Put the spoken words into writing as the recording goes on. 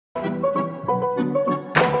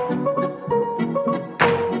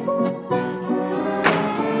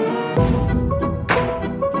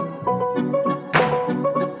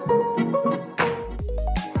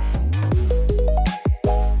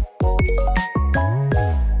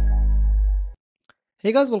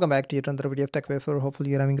Hey guys, welcome back to yet another video of Tech Wafer. Hopefully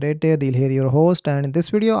you're having a great day. Deal here, your host, and in this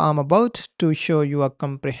video, I'm about to show you a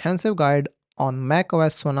comprehensive guide on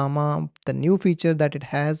macOS Sonoma, the new feature that it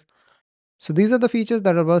has. So these are the features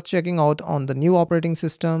that are worth checking out on the new operating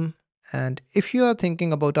system. And if you are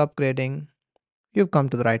thinking about upgrading, you've come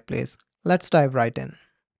to the right place. Let's dive right in.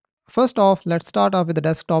 First off, let's start off with the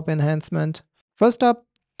desktop enhancement. First up,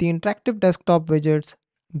 the interactive desktop widgets.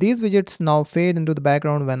 These widgets now fade into the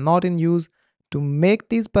background when not in use. To make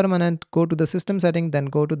these permanent, go to the system setting, then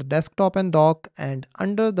go to the desktop and dock, and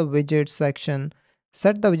under the widgets section,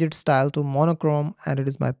 set the widget style to monochrome, and it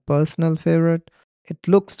is my personal favorite. It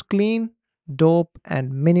looks clean, dope,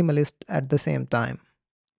 and minimalist at the same time.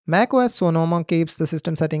 macOS Sonoma keeps the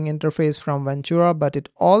system setting interface from Ventura, but it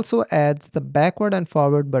also adds the backward and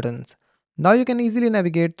forward buttons. Now you can easily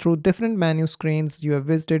navigate through different menu screens you have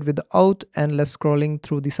visited without endless scrolling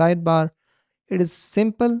through the sidebar. It is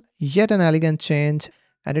simple yet an elegant change,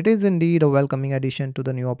 and it is indeed a welcoming addition to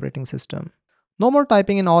the new operating system. No more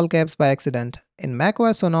typing in all caps by accident. In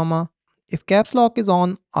macOS Sonoma, if caps lock is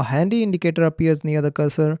on, a handy indicator appears near the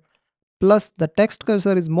cursor. Plus, the text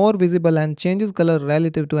cursor is more visible and changes color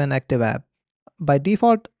relative to an active app. By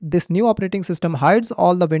default, this new operating system hides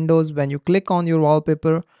all the windows when you click on your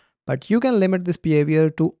wallpaper, but you can limit this behavior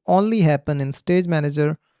to only happen in Stage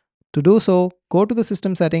Manager. To do so, go to the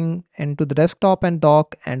system setting into the desktop and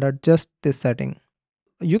dock and adjust this setting.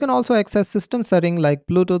 You can also access system setting like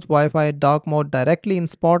Bluetooth, Wi-Fi, dark mode directly in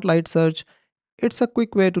Spotlight search. It's a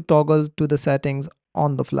quick way to toggle to the settings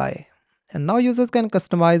on the fly. And now users can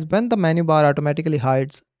customize when the menu bar automatically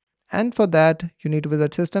hides. And for that, you need to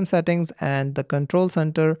visit System Settings and the Control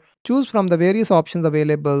Center. Choose from the various options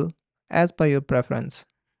available as per your preference.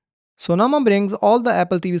 Sonoma brings all the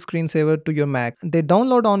Apple TV screensaver to your Mac. They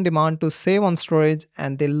download on demand to save on storage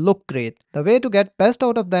and they look great. The way to get best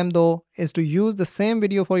out of them though is to use the same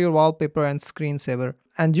video for your wallpaper and screensaver.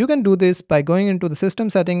 And you can do this by going into the system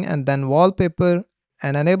setting and then wallpaper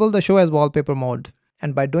and enable the show as wallpaper mode.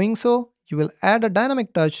 And by doing so, you will add a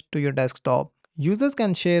dynamic touch to your desktop. Users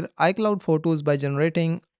can share iCloud photos by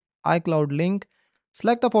generating iCloud link.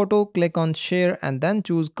 Select a photo, click on share and then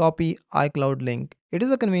choose copy iCloud link. It is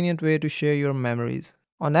a convenient way to share your memories.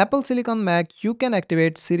 On Apple Silicon Mac, you can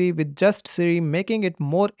activate Siri with just Siri, making it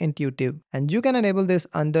more intuitive. And you can enable this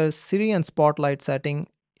under Siri and Spotlight setting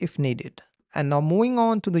if needed. And now moving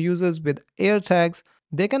on to the users with AirTags,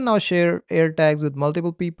 they can now share AirTags with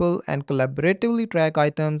multiple people and collaboratively track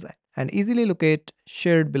items and easily locate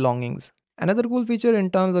shared belongings. Another cool feature in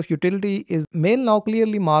terms of utility is Mail now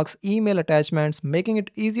clearly marks email attachments, making it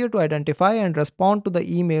easier to identify and respond to the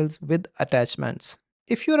emails with attachments.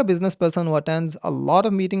 If you're a business person who attends a lot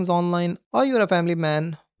of meetings online, or you're a family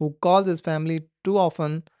man who calls his family too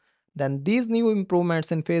often, then these new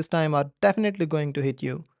improvements in FaceTime are definitely going to hit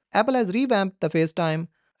you. Apple has revamped the FaceTime.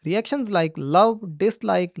 Reactions like love,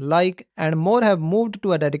 dislike, like, and more have moved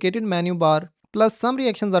to a dedicated menu bar, plus some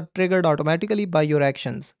reactions are triggered automatically by your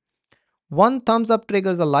actions. One thumbs up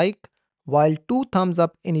triggers a like, while two thumbs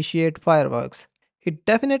up initiate fireworks. It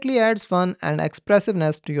definitely adds fun and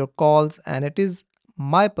expressiveness to your calls, and it is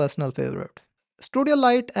my personal favorite. Studio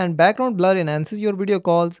Light and background blur enhances your video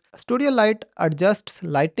calls. Studio Light adjusts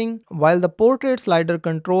lighting while the portrait slider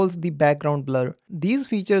controls the background blur. These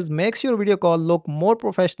features makes your video call look more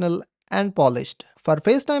professional and polished. For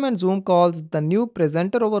FaceTime and Zoom calls, the new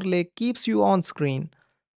presenter overlay keeps you on screen,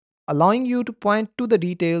 allowing you to point to the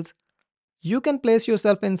details. You can place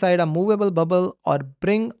yourself inside a movable bubble or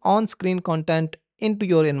bring on-screen content into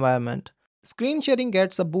your environment. Screen sharing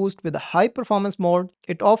gets a boost with a high performance mode.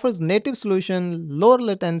 It offers native solution, lower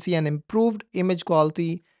latency and improved image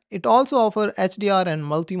quality. It also offers HDR and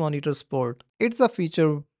multi-monitor support. It's a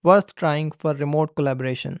feature worth trying for remote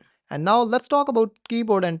collaboration. And now let's talk about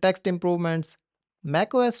keyboard and text improvements.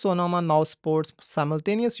 macOS Sonoma now supports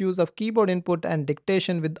simultaneous use of keyboard input and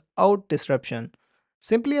dictation without disruption.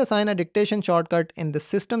 Simply assign a dictation shortcut in the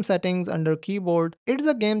system settings under keyboard. It's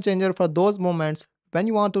a game changer for those moments when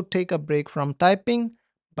you want to take a break from typing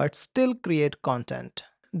but still create content.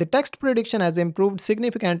 The text prediction has improved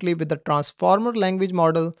significantly with the transformer language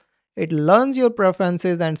model. It learns your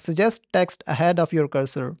preferences and suggests text ahead of your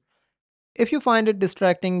cursor. If you find it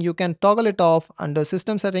distracting, you can toggle it off under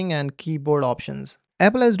system setting and keyboard options.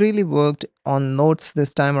 Apple has really worked on Notes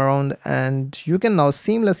this time around, and you can now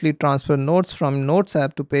seamlessly transfer notes from Notes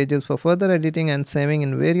app to Pages for further editing and saving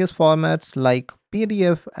in various formats like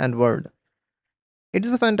PDF and Word. It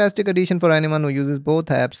is a fantastic addition for anyone who uses both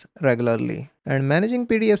apps regularly. And managing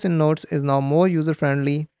PDFs in Notes is now more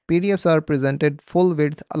user-friendly. PDFs are presented full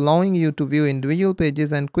width, allowing you to view individual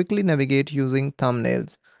pages and quickly navigate using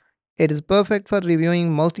thumbnails. It is perfect for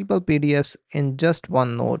reviewing multiple PDFs in just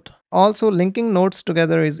one note. Also, linking notes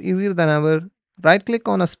together is easier than ever. Right click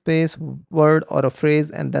on a space, word, or a phrase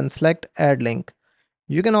and then select Add Link.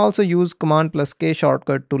 You can also use Command plus K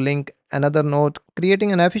shortcut to link another note,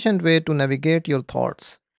 creating an efficient way to navigate your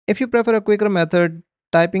thoughts. If you prefer a quicker method,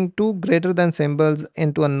 typing two greater than symbols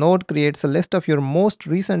into a note creates a list of your most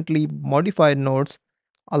recently modified notes,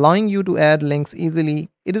 allowing you to add links easily.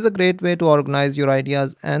 It is a great way to organize your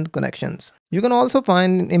ideas and connections. You can also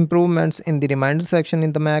find improvements in the reminder section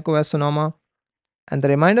in the macOS Sonoma, and the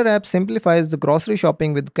reminder app simplifies the grocery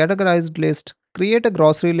shopping with categorized list. Create a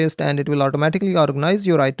grocery list and it will automatically organize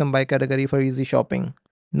your item by category for easy shopping.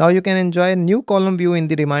 Now you can enjoy a new column view in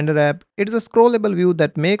the reminder app. It is a scrollable view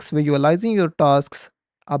that makes visualizing your tasks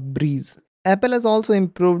a breeze. Apple has also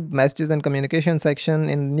improved messages and communication section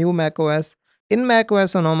in new macOS. In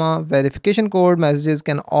macOS Sonoma, verification code messages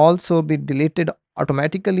can also be deleted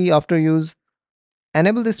automatically after use.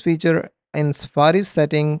 Enable this feature in Safari's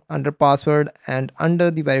setting under password and under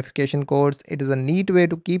the verification codes. It is a neat way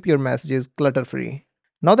to keep your messages clutter free.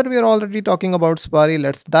 Now that we are already talking about Safari,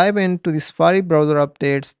 let's dive into the Safari browser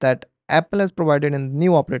updates that Apple has provided in the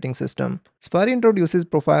new operating system. Safari introduces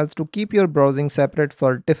profiles to keep your browsing separate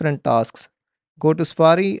for different tasks. Go to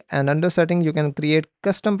Safari and under setting you can create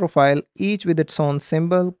custom profile, each with its own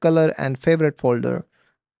symbol, color and favorite folder.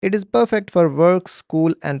 It is perfect for work,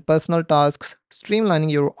 school, and personal tasks, streamlining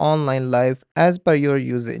your online life as per your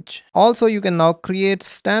usage. Also, you can now create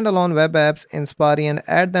standalone web apps in Safari and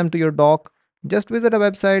add them to your dock. Just visit a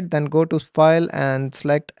website, then go to File and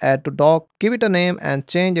select Add to Dock. Give it a name and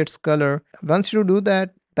change its color. Once you do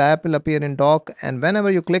that, the app will appear in dock, and whenever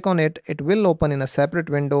you click on it, it will open in a separate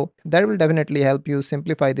window. That will definitely help you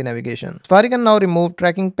simplify the navigation. Safari can now remove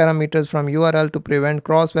tracking parameters from URL to prevent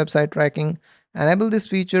cross-website tracking. Enable this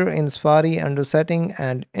feature in Safari under Setting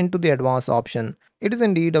and into the Advanced option. It is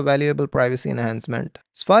indeed a valuable privacy enhancement.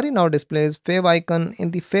 Safari now displays Fav icon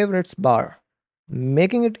in the Favorites bar,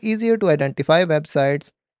 making it easier to identify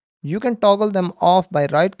websites. You can toggle them off by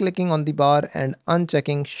right-clicking on the bar and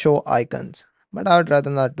unchecking Show Icons. But I would rather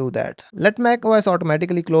not do that. Let macOS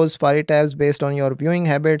automatically close Safari tabs based on your viewing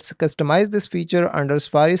habits. Customize this feature under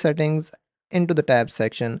Safari settings into the tabs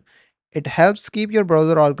section. It helps keep your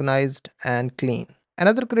browser organized and clean.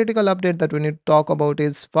 Another critical update that we need to talk about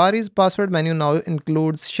is Safari's password menu now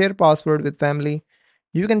includes share password with family.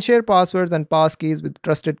 You can share passwords and passkeys with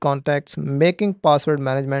trusted contacts, making password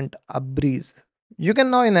management a breeze. You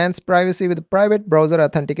can now enhance privacy with private browser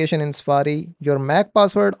authentication in Safari. Your Mac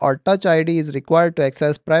password or Touch ID is required to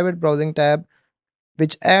access private browsing tab,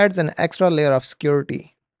 which adds an extra layer of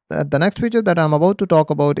security. The next feature that I'm about to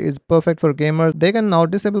talk about is perfect for gamers. They can now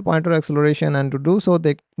disable pointer acceleration, and to do so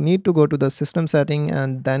they need to go to the system setting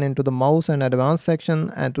and then into the mouse and advanced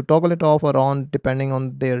section and to toggle it off or on depending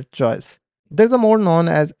on their choice. There's a mode known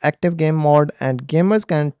as active game mode and gamers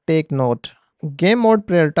can take note. Game mode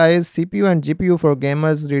prioritizes CPU and GPU for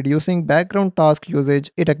gamers, reducing background task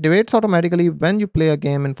usage. It activates automatically when you play a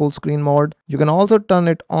game in full screen mode. You can also turn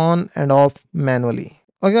it on and off manually.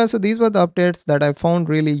 Okay, so these were the updates that I found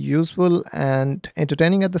really useful and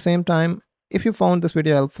entertaining at the same time. If you found this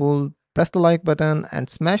video helpful, press the like button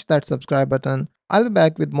and smash that subscribe button. I'll be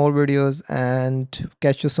back with more videos and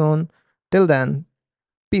catch you soon. Till then,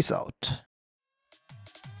 peace out.